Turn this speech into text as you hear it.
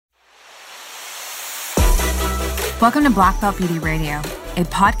Welcome to Black Belt Beauty Radio, a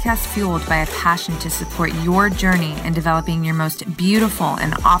podcast fueled by a passion to support your journey in developing your most beautiful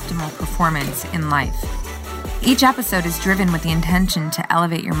and optimal performance in life. Each episode is driven with the intention to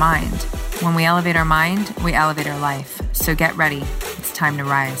elevate your mind. When we elevate our mind, we elevate our life. So get ready. It's time to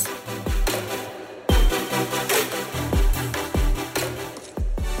rise.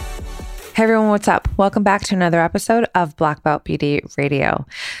 Hey everyone, what's up? Welcome back to another episode of Black Belt Beauty Radio.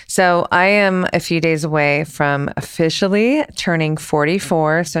 So I am a few days away from officially turning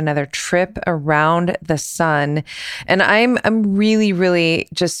 44, so another trip around the sun. And I'm really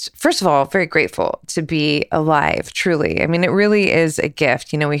just, first of all, very grateful to be alive, truly. I mean, it really is a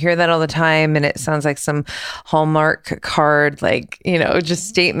gift. You know, we hear that all the time and it sounds like some Hallmark card, like, you know, just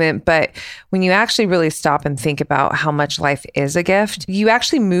statement. But when you actually really stop and think about how much life is a gift, you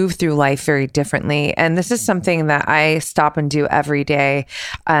actually move through life very differently. And this is something that I stop and do every day.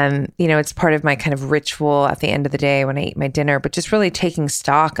 You know, it's part of my kind of ritual at the end of the day when I eat my dinner, but just really taking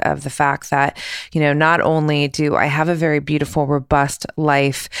stock of the fact that, you know, not only do I have a very beautiful, robust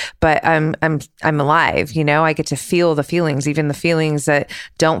life, but I'm alive. You know, I get to feel the feelings, even the feelings that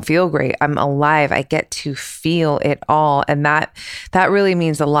don't feel great. I'm alive. I get to feel it all. And that really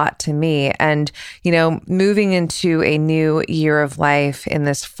means a lot to me. And, you know, moving into a new year of life in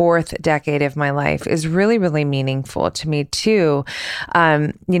this fourth decade of my life is really, really meaningful to me too.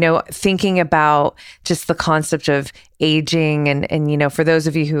 You know, thinking about just the concept of aging and, you know, for those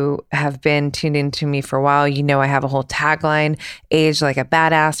of you who have been tuned into me for a while, you know, I have a whole tagline, age like a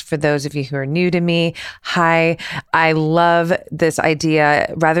badass. For those of you who are new to me, hi, I love this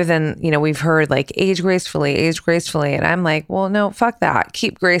idea rather than, you know, we've heard like age gracefully. And I'm like, well, no, fuck that.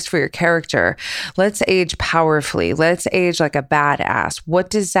 Keep grace for your character. Let's age powerfully. Let's age like a badass. What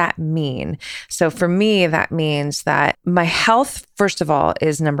does that mean? So for me, that means that my health, first of all,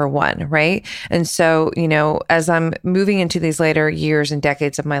 is number one, right? And so, you know, as I'm moving into these later years and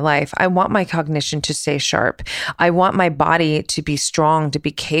decades of my life, I want my cognition to stay sharp. I want my body to be strong, to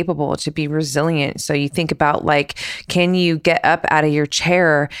be capable, to be resilient. So you think about like, can you get up out of your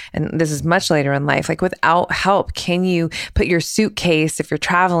chair? And this is much later in life, like without help. Can you put your suitcase, if you're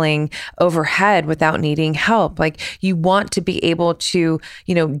traveling, overhead without needing help? Like you want to be able to,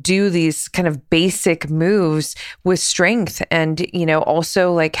 you know, do these kind of basic moves with strength. And, you know,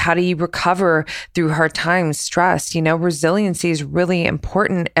 also like, how do you recover through hard times, stress? You know, resiliency is really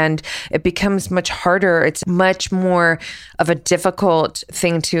important and it becomes much harder. It's much more of a difficult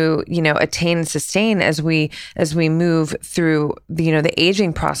thing to, you know, attain and sustain as we move through the, you know, the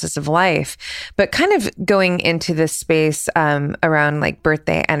aging process of life. But kind of going into this space around like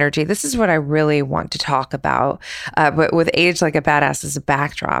birthday energy, this is what I really want to talk about. But with age like a badass as a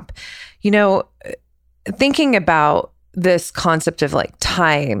backdrop, you know, thinking about this concept of like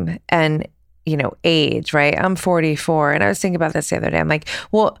time and, you know, age, right? I'm 44. And I was thinking about this the other day. I'm like,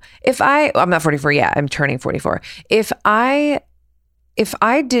 well, I'm not 44 yet, I'm turning 44. If I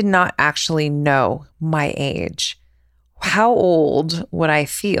did not actually know my age, how old would I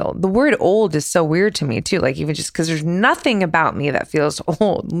feel? The word old is so weird to me too, like even just because there's nothing about me that feels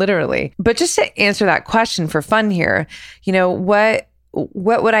old, literally. But just to answer that question for fun here, you know, what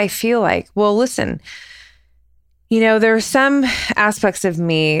would I feel like? Well, listen, you know, there are some aspects of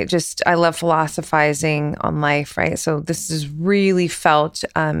me, just I love philosophizing on life, right? So this is really felt,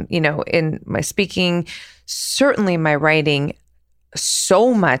 you know, in my speaking, certainly my writing,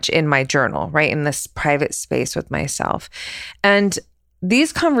 so much in my journal, right? In this private space with myself. And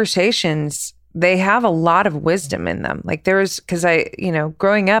these conversations, they have a lot of wisdom in them. Like because you know,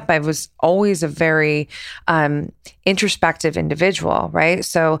 growing up, I was always a very introspective individual, right?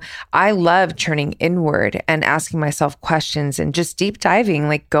 So I love turning inward and asking myself questions and just deep diving,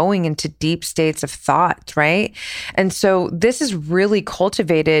 like going into deep states of thought, right? And so this has really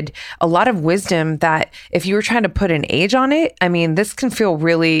cultivated a lot of wisdom that if you were trying to put an age on it, I mean, this can feel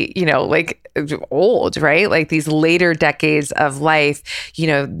really, you know, like old, right? Like these later decades of life, you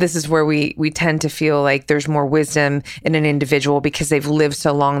know, this is where we tend to feel like there's more wisdom in an individual because they've lived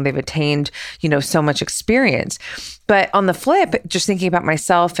so long, they've attained, you know, so much experience. But on the flip, just thinking about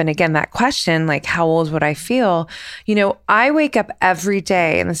myself, and again, that question, like how old would I feel? You know, I wake up every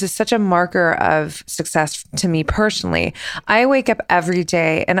day, and this is such a marker of success to me personally. I wake up every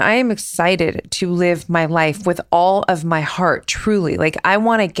day and I am excited to live my life with all of my heart, truly. Like I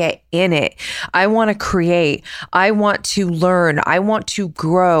want to get in it. I want to create. I want to learn. I want to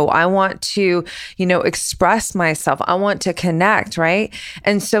grow. I want to, you know, express myself. I want to connect, right?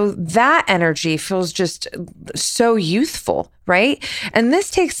 And so that energy feels just so youthful, right? And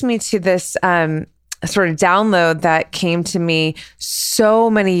this takes me to this sort of download that came to me so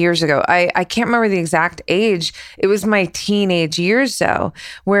many years ago. I can't remember the exact age. It was my teenage years though,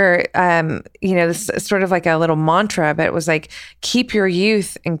 where, this is sort of like a little mantra, but it was like, keep your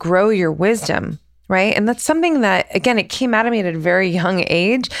youth and grow your wisdom. Right. And that's something that, again, it came out of me at a very young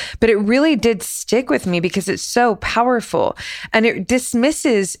age, but it really did stick with me because it's so powerful and it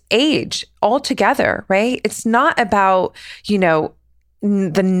dismisses age altogether. Right. It's not about,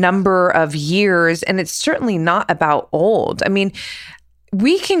 the number of years, and it's certainly not about old. I mean,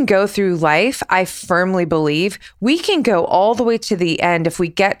 we can go through life. I firmly believe we can go all the way to the end if we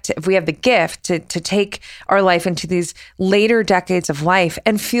have the gift to take our life into these later decades of life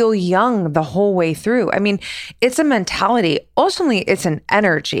and feel young the whole way through. I mean, it's a mentality. Ultimately, it's an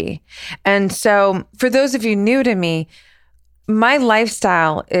energy. And so for those of you new to me, my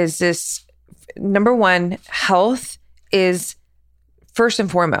lifestyle is this, number one, health is first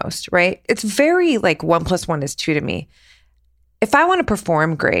and foremost, right? It's very like 1 + 1 is 2 to me. If I want to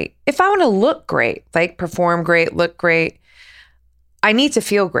perform great, if I want to look great, like perform great, look great, I need to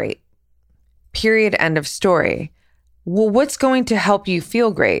feel great. Period. End of story. Well, what's going to help you feel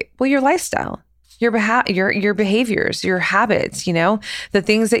great? Well, your lifestyle, your behaviors, your habits, the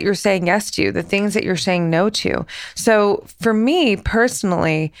things that you're saying yes to, the things that you're saying no to. So for me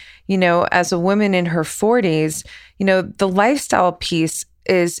personally, as a woman in her 40s, the lifestyle piece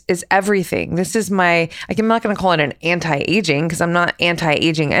is everything. This is I'm not going to call it an anti-aging because I'm not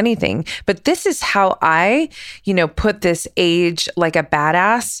anti-aging anything, but this is how I, put this age like a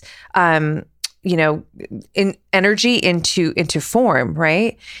badass, in energy into form,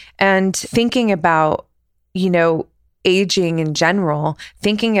 right? And thinking about, aging in general,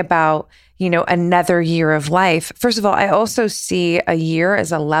 thinking about, another year of life. First of all, I also see a year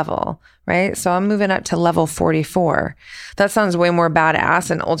as a level, right? So I'm moving up to level 44. That sounds way more badass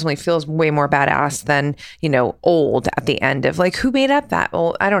and ultimately feels way more badass than, old at the end of like, who made up that?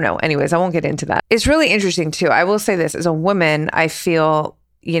 Well, I don't know. Anyways, I won't get into that. It's really interesting too. I will say this, as a woman, I feel,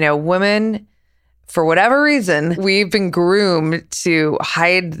 women, for whatever reason, we've been groomed to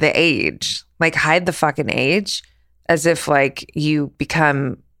hide the age, like hide the fucking age, as if like you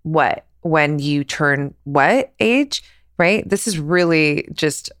become what? When you turn what age, right? This is really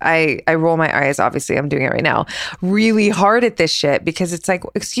just, I roll my eyes, obviously I'm doing it right now, really hard at this shit because it's like,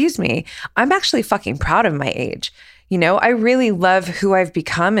 excuse me, I'm actually fucking proud of my age. I really love who I've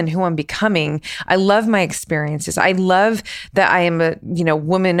become and who I'm becoming. I love my experiences. I love that I am a,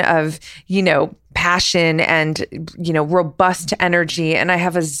 woman of, passion and, robust energy. And I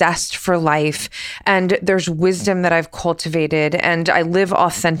have a zest for life. And there's wisdom that I've cultivated and I live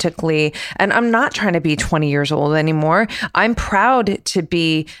authentically. And I'm not trying to be 20 years old anymore. I'm proud to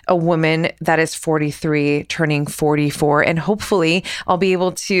be a woman that is 43, turning 44. And hopefully I'll be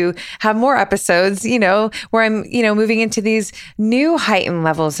able to have more episodes, where I'm, moving into these new heightened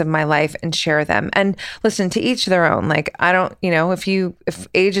levels of my life and share them. And listen, to each their own. Like, I don't, if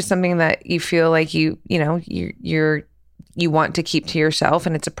age is something that you feel like you want to keep to yourself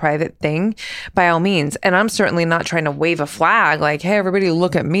and it's a private thing, by all means. And I'm certainly not trying to wave a flag like, hey, everybody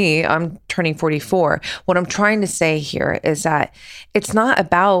look at me, I'm turning 44. What I'm trying to say here is that it's not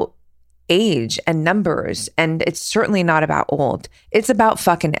about age and numbers, and it's certainly not about old. It's about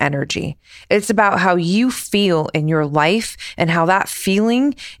fucking energy. It's about how you feel in your life and how that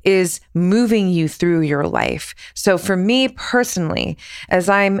feeling is moving you through your life. So for me personally, as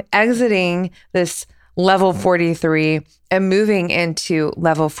I'm exiting this level 43 and moving into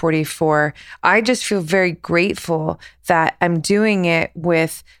level 44, I just feel very grateful that I'm doing it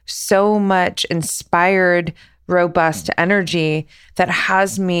with so much inspired, robust energy that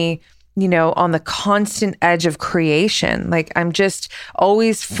has me on the constant edge of creation. Like I'm just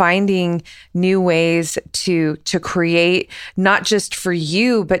always finding new ways to create, not just for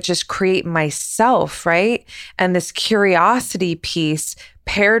you, but just create myself, right? And this curiosity piece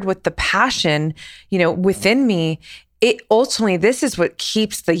paired with the passion, within me, this is what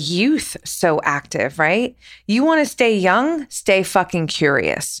keeps the youth so active, right? You want to stay young, stay fucking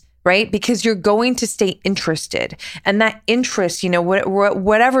curious. Right? Because you're going to stay interested. And that interest,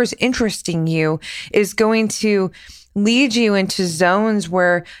 whatever's interesting you is going to lead you into zones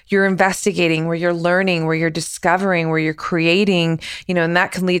where you're investigating, where you're learning, where you're discovering, where you're creating, and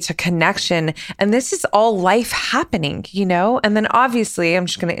that can lead to connection. And this is all life happening, And then obviously, I'm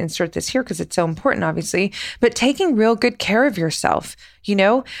just going to insert this here because it's so important, obviously, but taking real good care of yourself,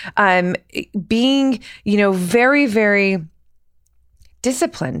 being, very, very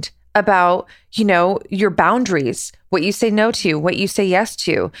disciplined about, your boundaries, what you say no to, what you say yes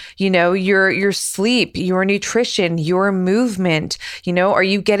to, your sleep, your nutrition, your movement, are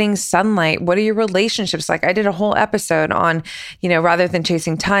you getting sunlight? What are your relationships like? I did a whole episode on, rather than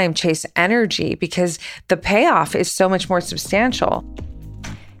chasing time, chase energy, because the payoff is so much more substantial.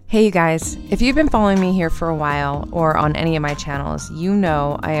 Hey, you guys, if you've been following me here for a while or on any of my channels, you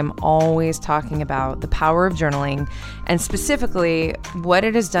know I am always talking about the power of journaling and specifically what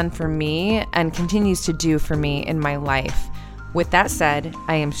it has done for me and continues to do for me in my life. With that said,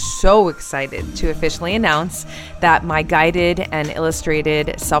 I am so excited to officially announce that my guided and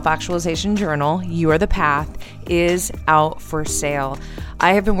illustrated self-actualization journal, You Are the Path, is out for sale.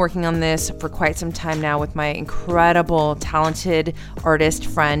 I have been working on this for quite some time now with my incredible, talented artist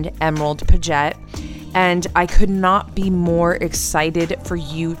friend, Emerald Paget. And I could not be more excited for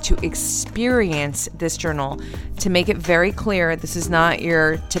you to experience this journal. To make it very clear, this is not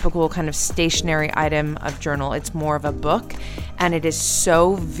your typical kind of stationary item of journal. It's more of a book, and it is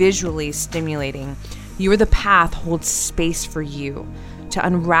so visually stimulating. You Are the Path holds space for you to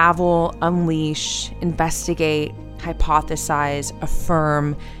unravel, unleash, investigate, hypothesize,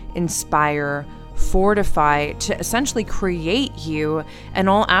 affirm, inspire, fortify, to essentially create you in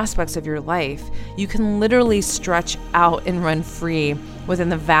all aspects of your life. You can literally stretch out and run free within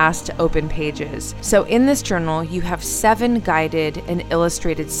the vast open pages. So in this journal, you have 7 guided and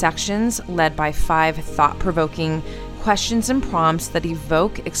illustrated sections led by 5 thought-provoking questions and prompts that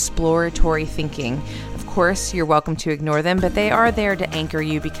evoke exploratory thinking. Of course, you're welcome to ignore them, but they are there to anchor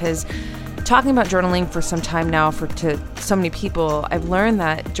you, because talking about journaling for some time now to so many people, I've learned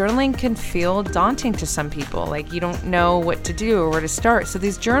that journaling can feel daunting to some people. Like, you don't know what to do or where to start. So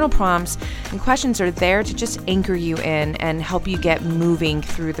these journal prompts and questions are there to just anchor you in and help you get moving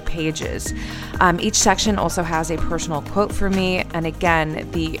through the pages. Each section also has a personal quote for me. And again,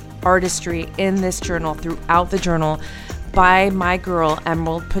 the artistry in this journal, throughout the journal, by my girl,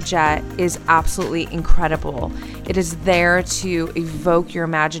 Emerald Paget, is absolutely incredible. It is there to evoke your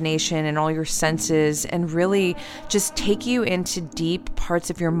imagination and all your senses and really just take you into deep parts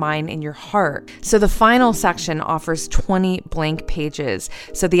of your mind and your heart. So the final section offers 20 blank pages.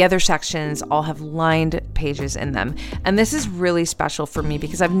 So the other sections all have lined pages in them. And this is really special for me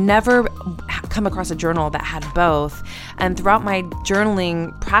because I've never come across a journal that had both. And throughout my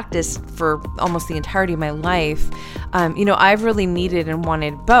journaling practice for almost the entirety of my life, I've really needed and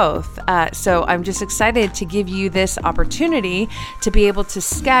wanted both. So I'm just excited to give you this opportunity to be able to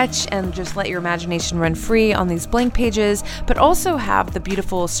sketch and just let your imagination run free on these blank pages, but also have the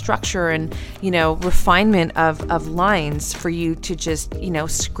beautiful structure and, refinement of lines for you to just,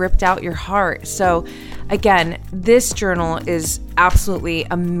 script out your heart. So again, this journal is absolutely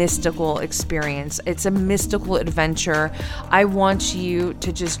a mystical experience. It's a mystical adventure. I want you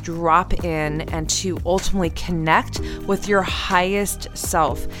to just drop in and to ultimately connect with your highest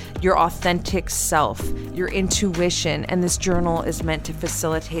self, your authentic self, your intuition, and this journal is meant to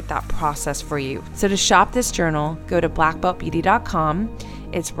facilitate that process for you. So to shop this journal, go to blackbeltbeauty.com.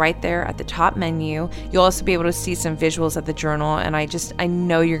 It's right there at the top menu. You'll also be able to see some visuals of the journal, and I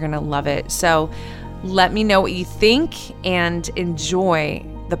know you're going to love it. So let me know what you think and enjoy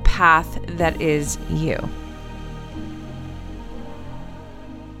the path that is you.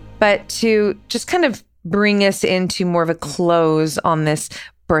 But to just kind of bring us into more of a close on this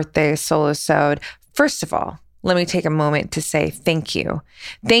birthday solo-sode, first of all, let me take a moment to say thank you.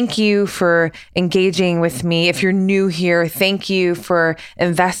 Thank you for engaging with me. If you're new here, thank you for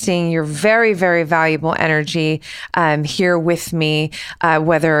investing your very, very valuable energy here with me,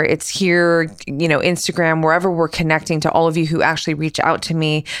 whether it's here, Instagram, wherever we're connecting, to all of you who actually reach out to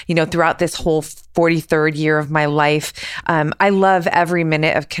me, throughout this whole 43rd year of my life. I love every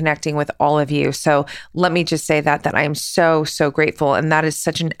minute of connecting with all of you. So let me just say that I am so, so grateful. And that is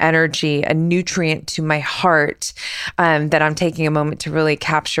such an energy, a nutrient to my heart that I'm taking a moment to really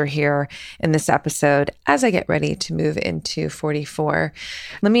capture here in this episode as I get ready to move into 44.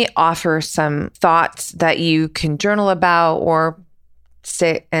 Let me offer some thoughts that you can journal about or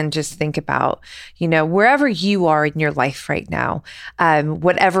sit and just think about, wherever you are in your life right now,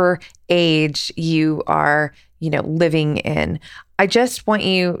 whatever age you are, living in. I just want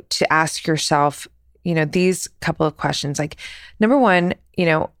you to ask yourself, these couple of questions. Like, number one,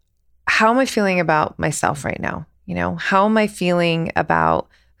 how am I feeling about myself right now? How am I feeling about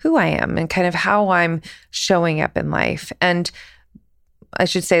who I am and kind of how I'm showing up in life? And I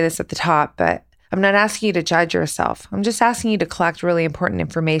should say this at the top, but I'm not asking you to judge yourself. I'm just asking you to collect really important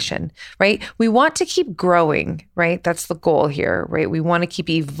information, right? We want to keep growing, right? That's the goal here, right? We want to keep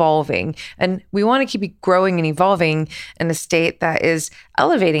evolving, and we want to keep growing and evolving in a state that is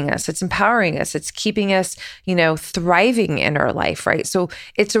elevating us. It's empowering us. It's keeping us, thriving in our life, right? So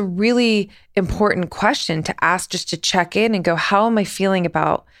it's a really important question to ask, just to check in and go, how am I feeling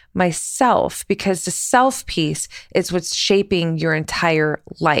about myself? Because the self piece is what's shaping your entire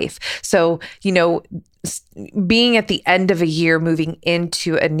life. So, being at the end of a year, moving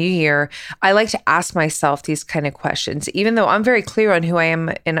into a new year, I like to ask myself these kind of questions. Even though I'm very clear on who I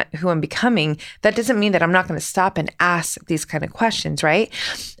am and who I'm becoming, that doesn't mean that I'm not going to stop and ask these kind of questions, right?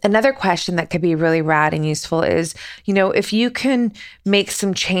 Another question that could be really rad and useful is, if you can make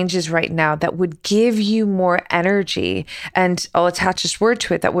some changes right now that would give you more energy, and I'll attach this word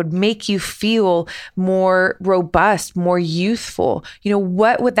to it, that would make you feel more robust, more youthful,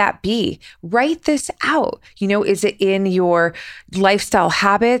 what would that be? Write this out. Is it in your lifestyle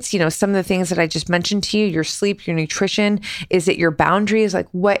habits? Some of the things that I just mentioned to you, your sleep, your nutrition. Is it your boundaries? Like,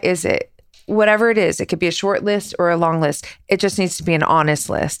 what is it? Whatever it is, it could be a short list or a long list. It just needs to be an honest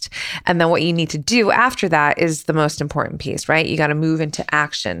list. And then what you need to do after that is the most important piece, right? You got to move into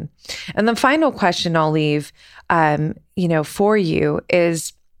action. And the final question I'll leave, for you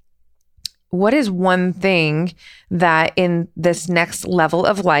is, what is one thing that in this next level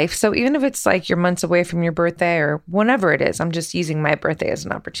of life, so even if it's like you're months away from your birthday or whenever it is, I'm just using my birthday as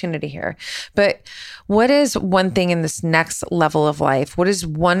an opportunity here, but what is one thing in this next level of life? What is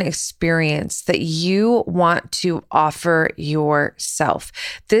one experience that you want to offer yourself?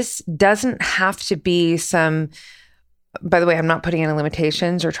 This doesn't have to be by the way, I'm not putting any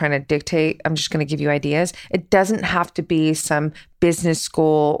limitations or trying to dictate. I'm just going to give you ideas. It doesn't have to be some business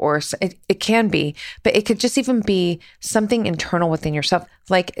goal, or it can be, but it could just even be something internal within yourself.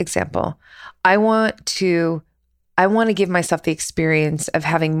 Like, example, I want to give myself the experience of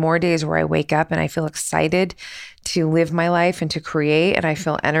having more days where I wake up and I feel excited to live my life and to create, and I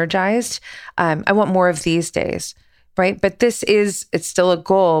feel energized. I want more of these days, right? But it's still a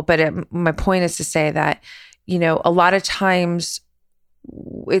goal. But my point is to say that, a lot of times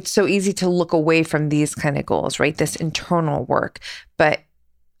it's so easy to look away from these kind of goals, right? This internal work. But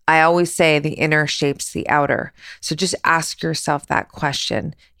I always say the inner shapes the outer. So just ask yourself that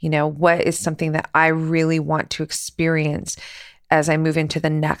question. What is something that I really want to experience as I move into the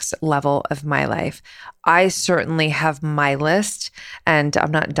next level of my life? I certainly have my list, and I'm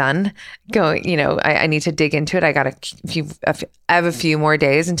not done going. I need to dig into it. I got I have a few more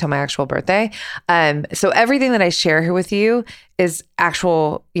days until my actual birthday. So everything that I share here with you is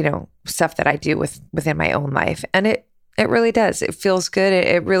actual, stuff that I do within my own life, and it really does. It feels good.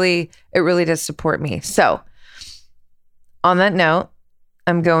 It really does support me. So on that note,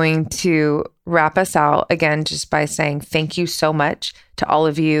 I'm going to wrap us out again just by saying thank you so much to all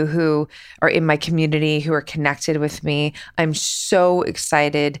of you who are in my community, who are connected with me. I'm so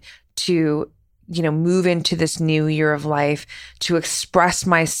excited to, move into this new year of life, to express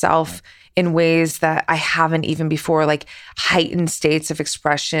myself in ways that I haven't even before, like heightened states of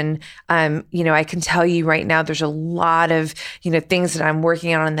expression. I can tell you right now, there's a lot of, things that I'm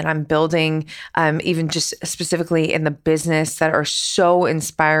working on and that I'm building, even just specifically in the business, that are so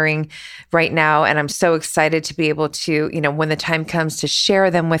inspiring right now. And I'm so excited to be able to, when the time comes, to share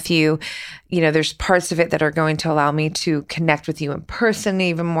them with you. There's parts of it that are going to allow me to connect with you in person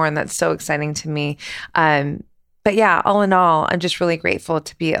even more. And that's so exciting to me. But yeah, all in all, I'm just really grateful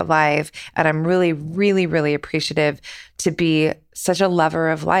to be alive. And I'm really, really, really appreciative to be such a lover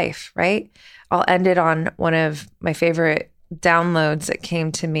of life, right? I'll end it on one of my favorite downloads that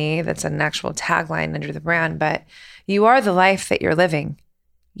came to me. That's an actual tagline under the brand, but you are the life that you're living.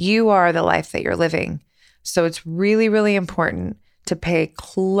 You are the life that you're living. So it's really, really important to pay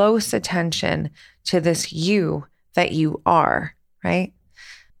close attention to this you that you are, right?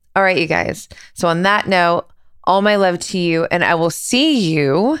 All right, you guys. So on that note, all my love to you, and I will see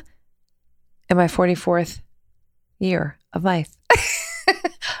you in my 44th year of life.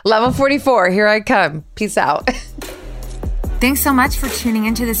 Level 44, here I come. Peace out. Thanks so much for tuning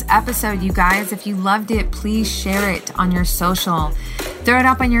into this episode, you guys. If you loved it, please share it on your social. Throw it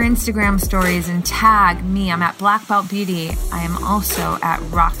up on your Instagram stories and tag me. I'm at Black Belt Beauty. I am also at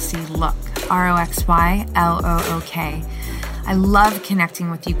Roxy Look, RoxyLook. I love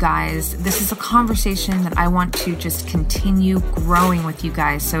connecting with you guys. This is a conversation that I want to just continue growing with you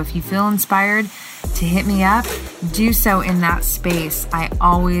guys. So if you feel inspired, to hit me up, do so in that space. I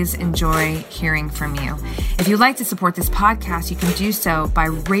always enjoy hearing from you. If you'd like to support this podcast, you can do so by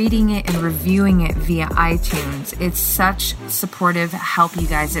rating it and reviewing it via iTunes. It's such supportive help, you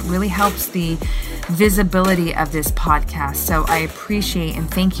guys. It really helps the visibility of this podcast. So I appreciate and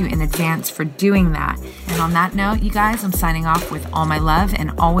thank you in advance for doing that. And on that note, you guys, I'm signing off with all my love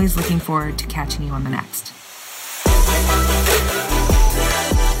and always looking forward to catching you on the next.